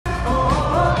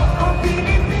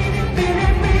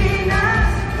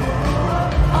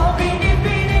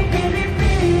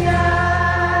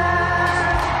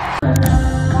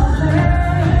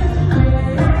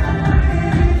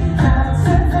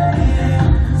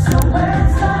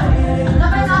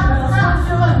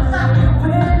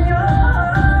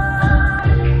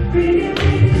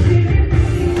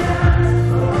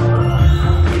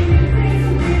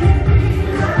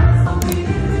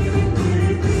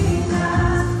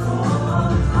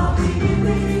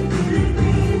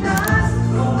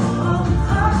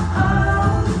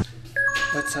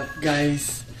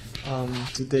Guys,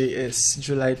 today is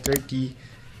July 30.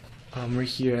 We're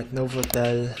here at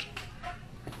Novotel,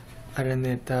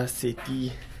 Araneta City.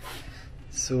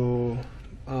 So,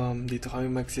 dito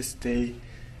kami magsistay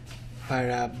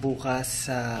para bukas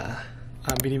sa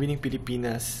Binibining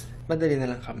Pilipinas. Madali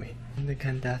na lang kami.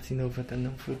 Naghanda si Novotel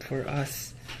ng food for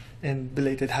us. And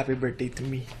belated happy birthday to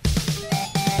me.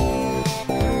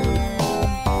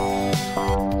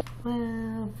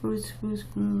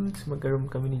 Fruits. Mag-arom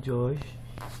kami ni Josh.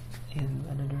 And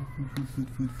another food.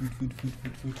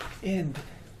 And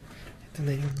ito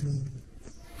na yung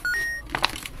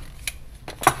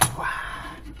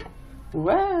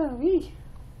wow!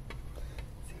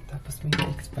 Tapos may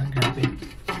eggs pa. Grabe.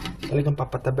 Talagang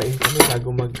papatabain kami bago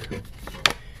mag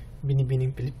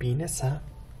Binibining Pilipinas, ha?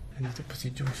 Nandito po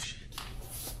si Josh.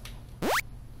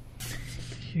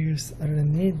 Here's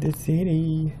Araneta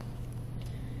City.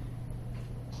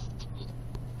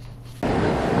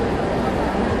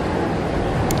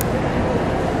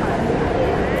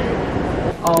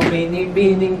 Oh,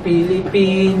 Binibining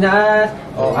Pilipinas.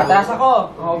 Oh, atras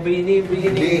ako. Oh,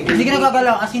 Binibining. Hindi ka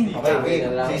nagagalaw, as in. Okay,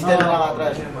 sister lang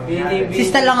atras.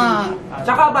 Sister lang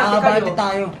Tsaka bati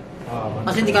tayo.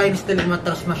 Kasi hindi kayo sister lang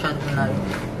matras masyado na layo.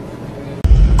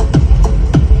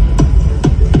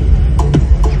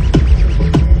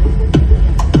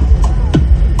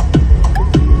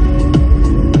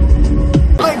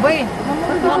 Ay, boy!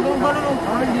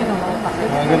 Hindi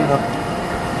na.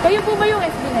 Kayo po ba yung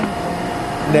SB19?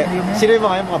 Hindi. Sino yung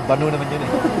mga bano naman yun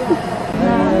eh.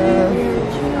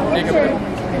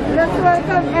 Let's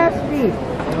welcome SB.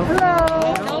 Hello.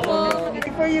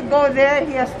 Before you go there,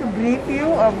 he has to brief you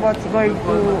of what's going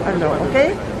to,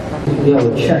 okay? Yo,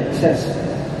 check, says.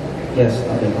 Yes,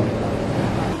 okay.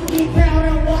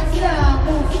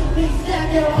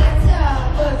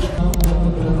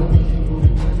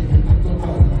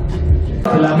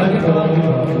 Salamat po.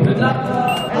 Good luck.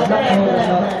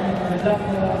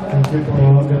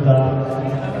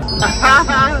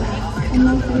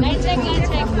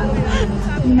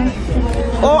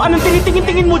 Oh, anong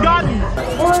tinitingin-tingin mo dyan?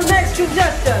 For next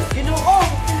suggestion,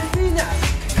 Ginoong Pilipinas,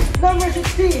 number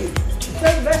 16,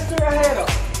 Sylvester Ajero.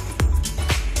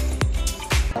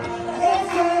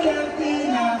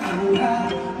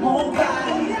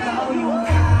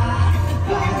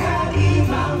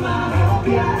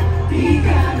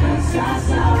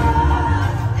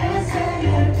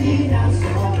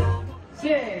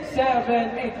 Six,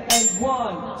 seven, eight, and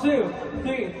 1, 2,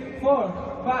 3, 4,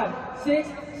 5, 6,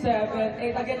 7,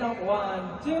 8. Again now.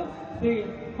 1, 2, 3,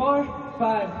 4,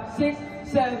 5, 6,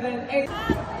 7, 8.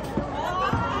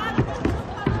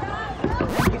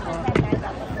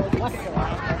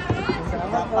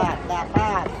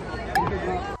 Dapat.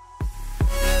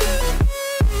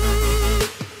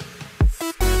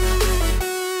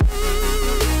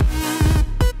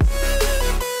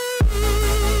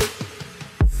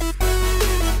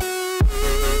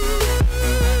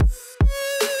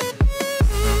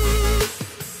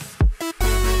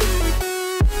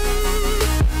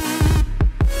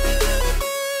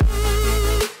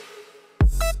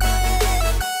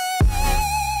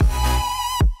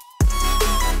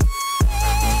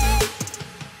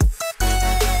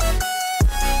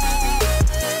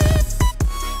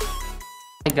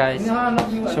 Hey guys,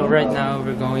 so right now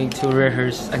we're going to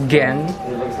rehearse again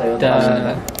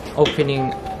the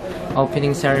opening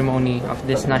ceremony of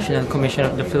this National Commission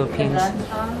of the Philippines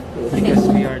because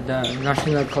we are the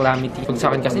national calamity. Pag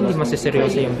sa akin kasi hindi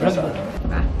masiseryoso yung vlog.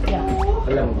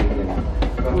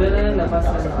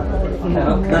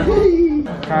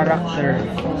 Character.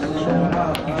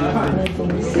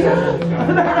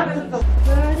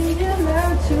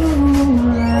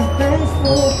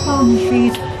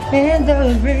 And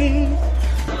the breeze.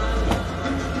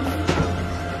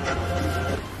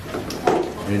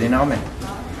 Ready na kami.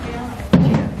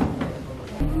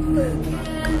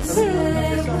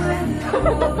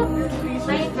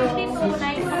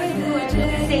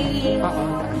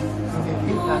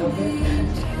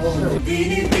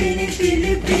 Binibining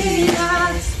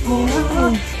Pilipinas.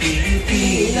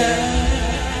 Pilipinas.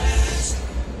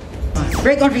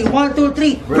 Break country, 1, 2,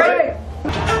 3, break!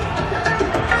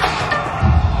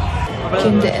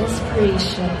 Came the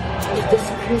inspiration of this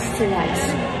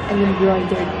crystallized and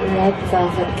embroidered red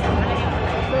velvet gown,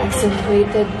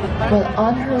 accentuated while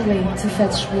on her way to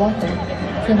fetch water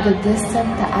from the distant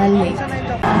Taal Lake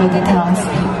by the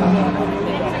townspeople,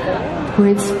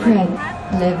 where its spread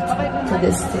lived to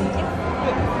this day,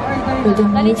 with the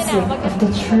music of the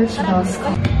church bells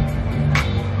call.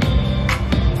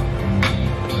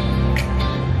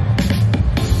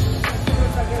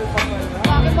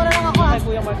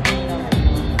 Kuya Martin.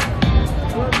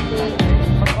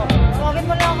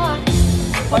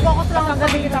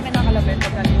 Sabi kita kinakalapit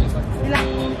pag nalikod.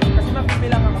 Ilang? Kasi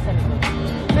mapipilang ako sa likod.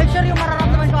 Make sure yung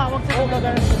mararamdaman ko, huwag sa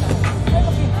vlogger kita.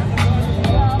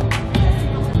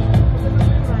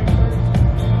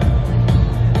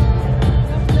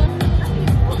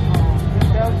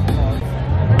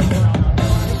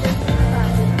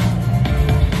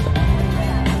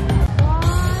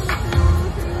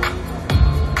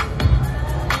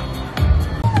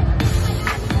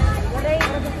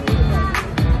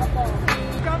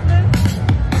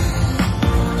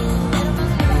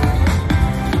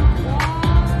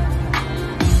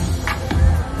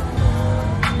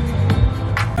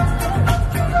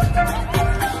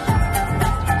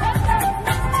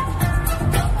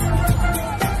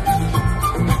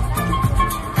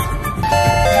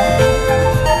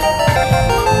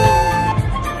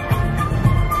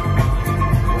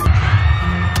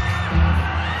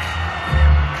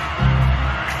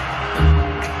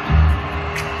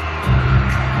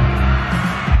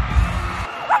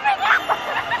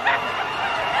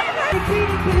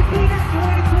 Binibining Pilipinas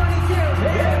 2022.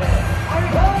 Are you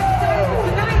excited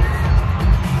tonight?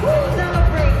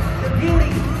 Celebrate the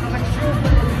beauty of a true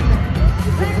Filipino.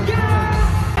 Let's go!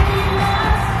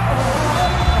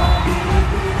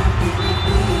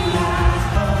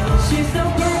 She's the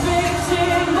perfect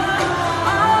symbol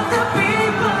of the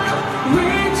people,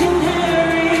 rich in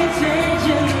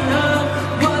heritage and love.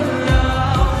 What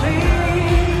love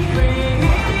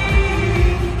brings,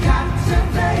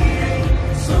 captivating,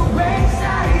 so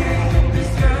exciting. This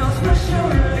girl's for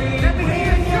surely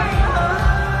bring your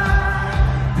heart.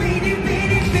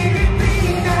 Binibining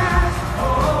Pilipinas,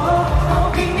 oh,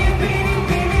 Binibining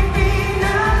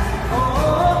Pilipinas,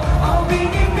 oh,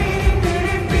 Binibining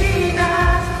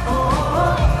Pilipinas,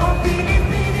 oh,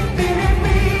 Binibining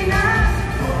Pilipinas,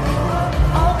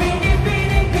 oh,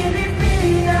 Binibining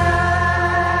Pilipinas.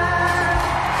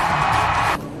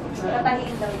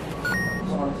 Tatahiin daw.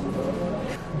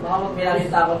 Baka magbilangin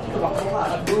takot.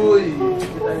 Uy!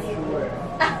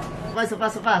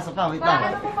 Sopa, wait lang.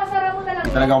 Ano po pasara mo na lang?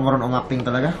 Talaga ako marunong acting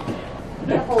talaga.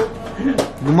 Ako.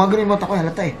 Gumagano yung mata ko,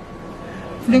 halata eh.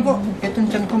 Feeling ko, itong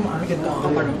tiyan ko maaragit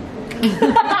ako kapal.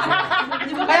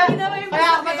 Kaya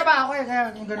masama ako eh,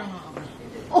 kaya yung gano'n nga kapal.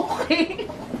 Okay.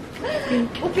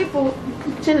 Okay po.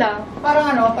 Siya lang. Parang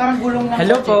ano, parang gulong lang.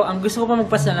 Hello po, ang gusto ko pa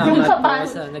magpasalamat Yung po kaban,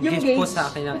 sa yung nag-gift po gauge. sa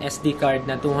akin ng SD card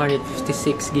na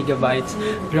 256 gigabytes.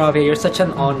 Grabe, you're such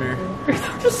an honor.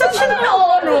 Such an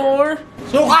honor!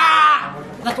 Suka!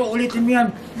 Naku, ulitin mo yan.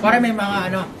 Para may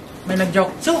mga ano, may nag-joke.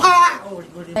 Suka! Oh,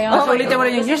 ulitin. Oh, ulitin mo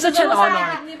rin yun. You're such an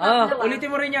honor. Ulitin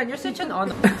mo rin yan. You're such an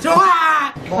honor.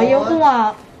 Suka! Ayaw ko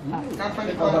nga.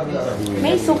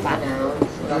 May suka.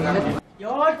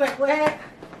 Yun, kwek-kwek!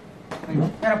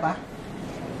 Meron pa?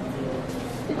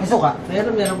 May suka?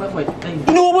 Meron pa, wait.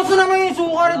 Inubos na naman yung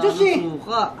suka na Diyos eh!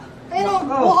 Suka. Ayun o,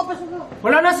 buka ka pa suka.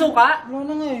 Wala na suka? Wala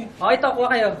na nga eh. Oh, ito, kuha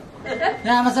kayo.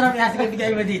 Yan, masarap yan. Sige,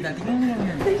 bigay mo dito. Tingnan mo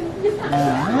yan.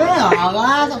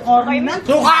 Sa corner na.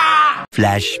 Suka!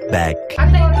 Flashback.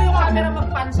 Ate, ito yung camera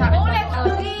magpan sa akin. Ulit.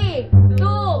 3,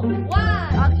 2,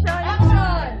 1. Action!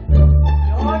 Action!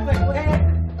 Yun, kwek-kwek!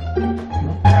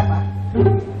 Meron pa?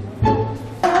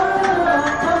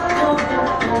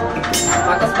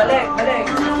 Patas balik.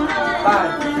 5,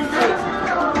 6.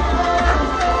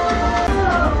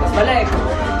 Patas balik.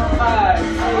 5,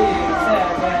 6,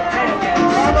 7,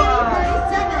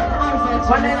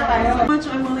 8. One na tayo. Much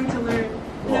I'm willing to learn.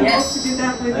 Yes. To do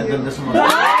that with Ay, you. ganda sa mga.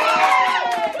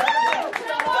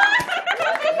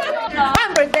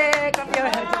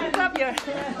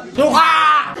 Suka!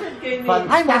 Fun.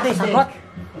 Ay, mga sagot.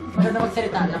 Maganda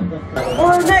magsalita lang.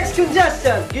 Our next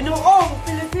contestant, Ginoong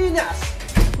Pilipinas,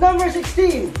 number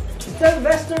 16,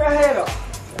 Sylvester Ajero.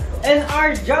 And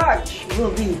our judge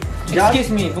will be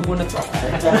Excuse me, bubunot ko.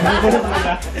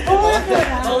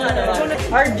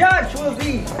 Our judge will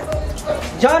be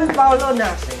John Paulo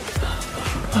Nase.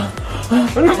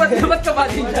 Ba't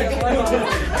kabati yung judge?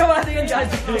 Kabati yung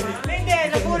judge. Hindi,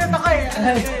 nagulat ako eh.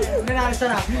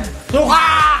 Nanalisarap. Suka!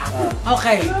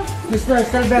 Okay, Mr.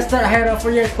 Sylvester Ajero,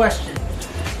 for your question.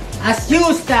 As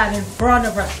you stand in front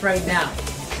of us right now,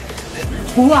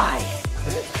 why?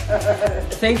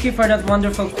 Thank you for that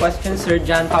wonderful question, Sir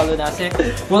John Paulo Nase.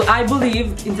 Well, I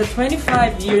believe in the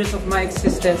 25 years of my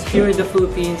existence here in the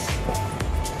Philippines,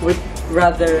 or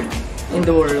rather in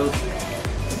the world,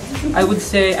 I would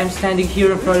say I'm standing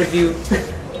here in front of you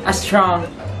as strong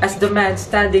as the man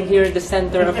standing here in the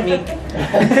center of me.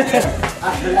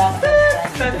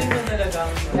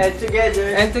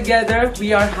 And together,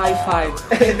 we are high five.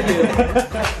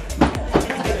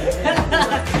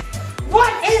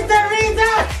 What is the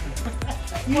reason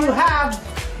you have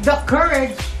the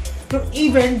courage to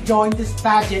even join this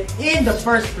pageant in the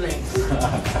first place?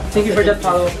 Thank you for that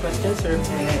follow-up question, sir.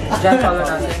 Diyan follow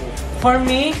natin. For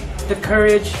me, the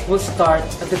courage will start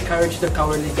at the courage the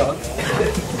cowardly dog.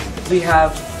 We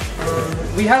have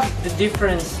the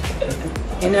difference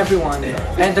in everyone,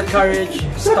 and the courage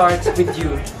starts with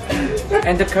you.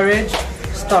 And the courage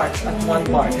starts at one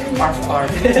bark. Arf,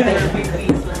 arf. 51!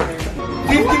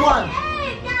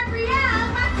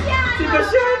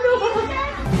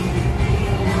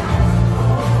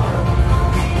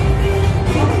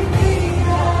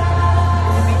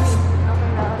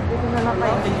 Wala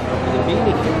pa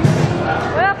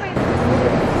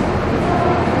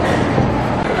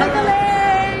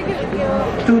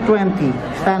 220.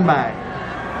 Stand by.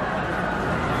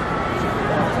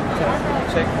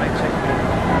 Check, mic check.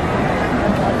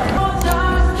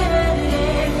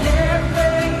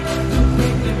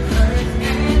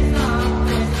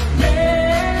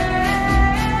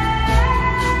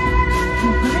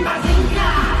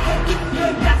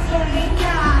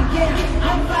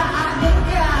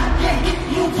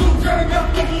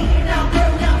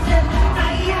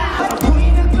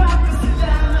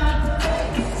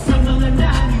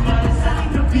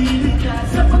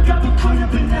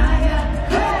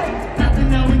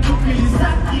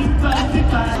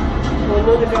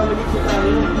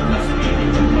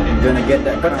 Gonna get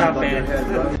that. What happened?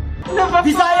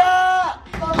 Bisaya!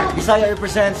 Bisaya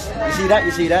represents. You see that?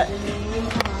 You see that?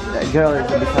 That girl is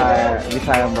a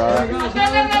Bisaya, bro.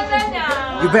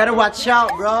 You better watch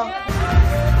out, bro.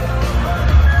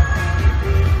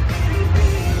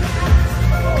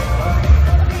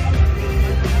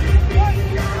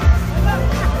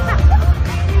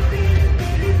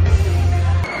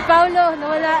 Paolo,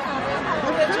 nawala.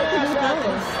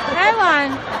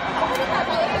 Ewan.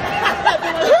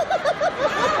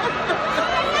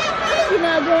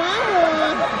 Ginagawa mo.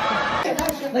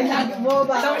 Naglag mo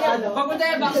ba? Pagpunta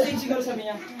yan backstage siguro sabi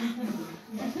niya.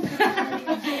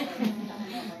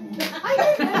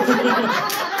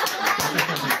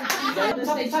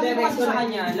 Sabi ko kasi sa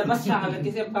kanya, labas siya agad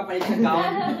kasi papalit ng gown.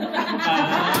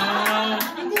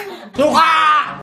 Suka!